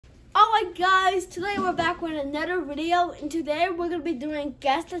Alright guys, today we're back with another video, and today we're going to be doing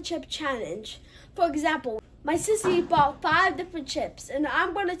Guess the Chip Challenge. For example, my sissy bought 5 different chips, and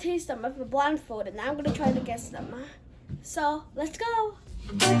I'm going to taste them with a blindfolded, and I'm going to try to guess them. So, let's go!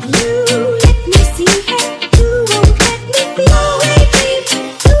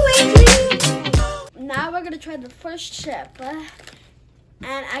 Now we're going to try the first chip,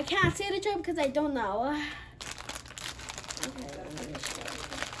 and I can't see the chip because I don't know. Okay, let me show you.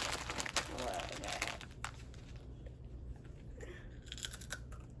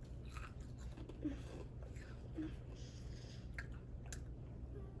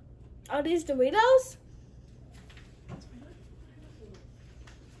 Are these Doritos?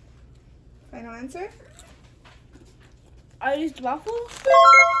 Final answer? Are these waffles?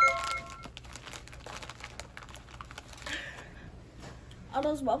 Are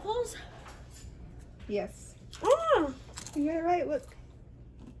those waffles? Yes. Oh! You got it right, look.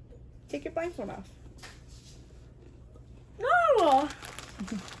 Take your blindfold off. No!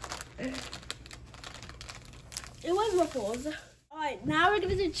 It was waffles. Alright, now we're going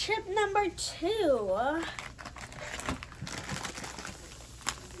to do chip number 2. What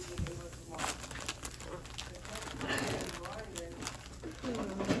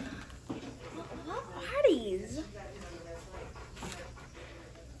are these?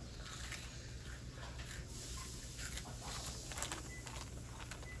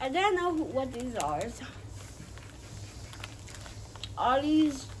 I don't know what these are. Are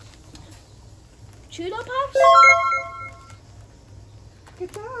these Cheeto Puffs?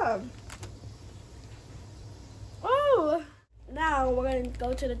 Good job. Oh! Now we're going to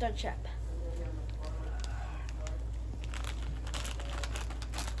go to the third chip.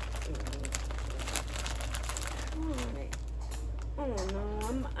 Alright. I don't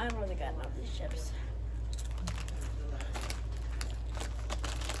know. I don't really got enough of these chips.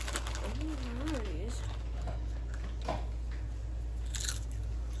 What are these?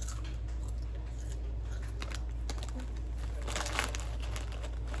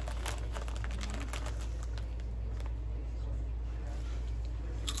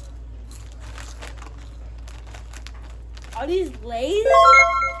 Are these Lay's?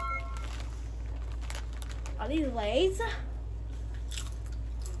 Are these Lay's?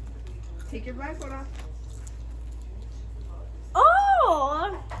 Take your blindfold off.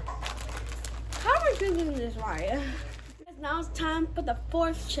 Oh! How am I doing this right? Now it's time for the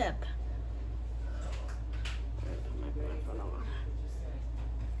fourth chip.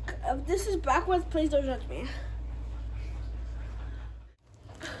 If this is backwards, please don't judge me.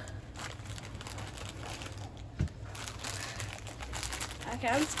 Okay,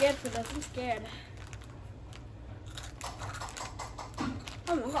 I'm scared for this. I'm scared.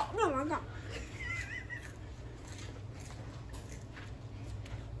 Oh my god! Oh my god!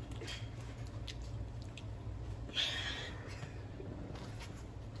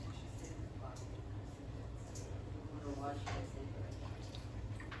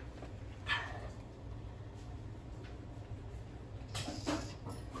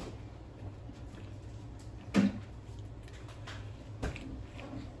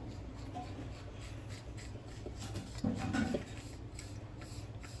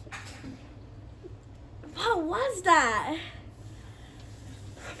 What was that?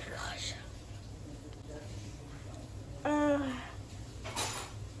 Oh my gosh.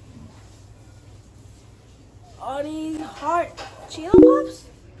 Are these hot Cheeto Puffs?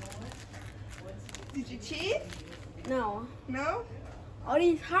 Did you cheat? No. No? Are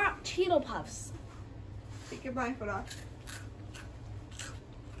these hot Cheeto Puffs? Take your blindfold off.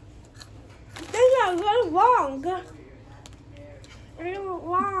 These are really wrong. They're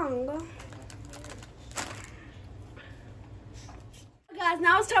wrong. Guys,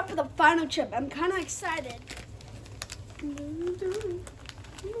 now it's time for the final chip. I'm kind of excited.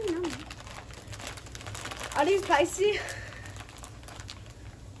 Are these spicy?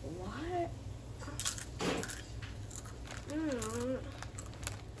 What?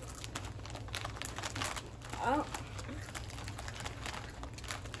 Oh.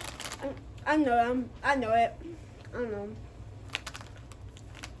 I know them. I know it. I know.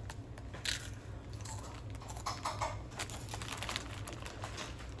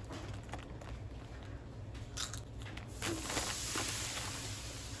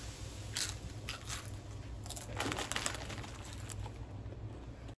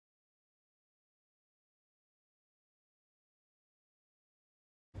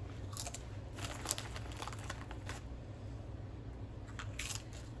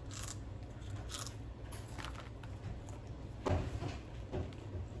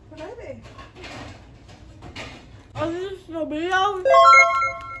 What are they? Are these Doritos?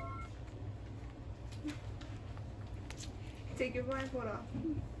 Take your blindfold off.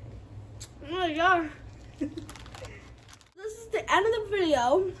 Oh my god. This is the end of the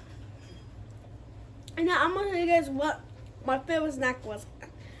video. And now I'm gonna tell you guys what my favorite snack was.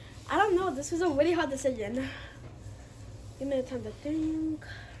 I don't know, this was a really hard decision. Give me the time to think.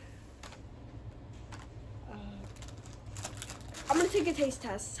 I'm gonna take a taste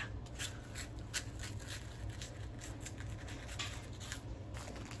test.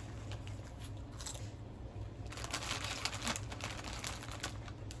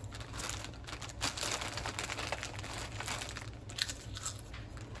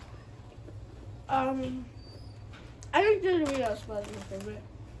 I think this video was my favorite.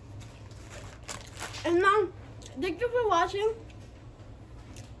 And now, thank you for watching.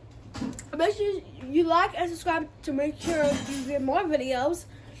 Make sure you like and subscribe to make sure you get more videos.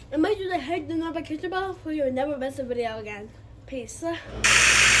 And make sure to hit the notification bell so you'll never miss a video again. Peace. I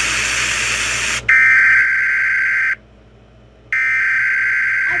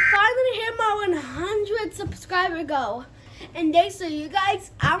finally hit my 100 subscriber goal. And thanks to you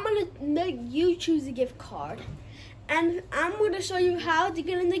guys, I'm going to make you choose a gift card. And I'm going to show you how to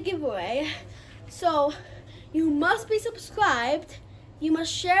get in the giveaway. So, you must be subscribed. You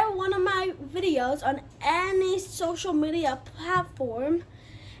must share one of my videos on any social media platform.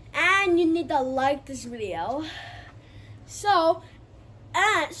 And you need to like this video. So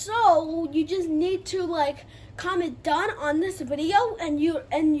you just need to comment done on this video, and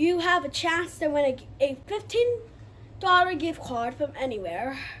you have a chance to win a $15 gift card from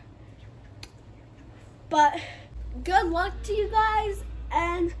anywhere. But good luck to you guys,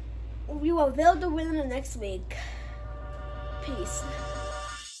 and we will reveal the winner next week. Peace.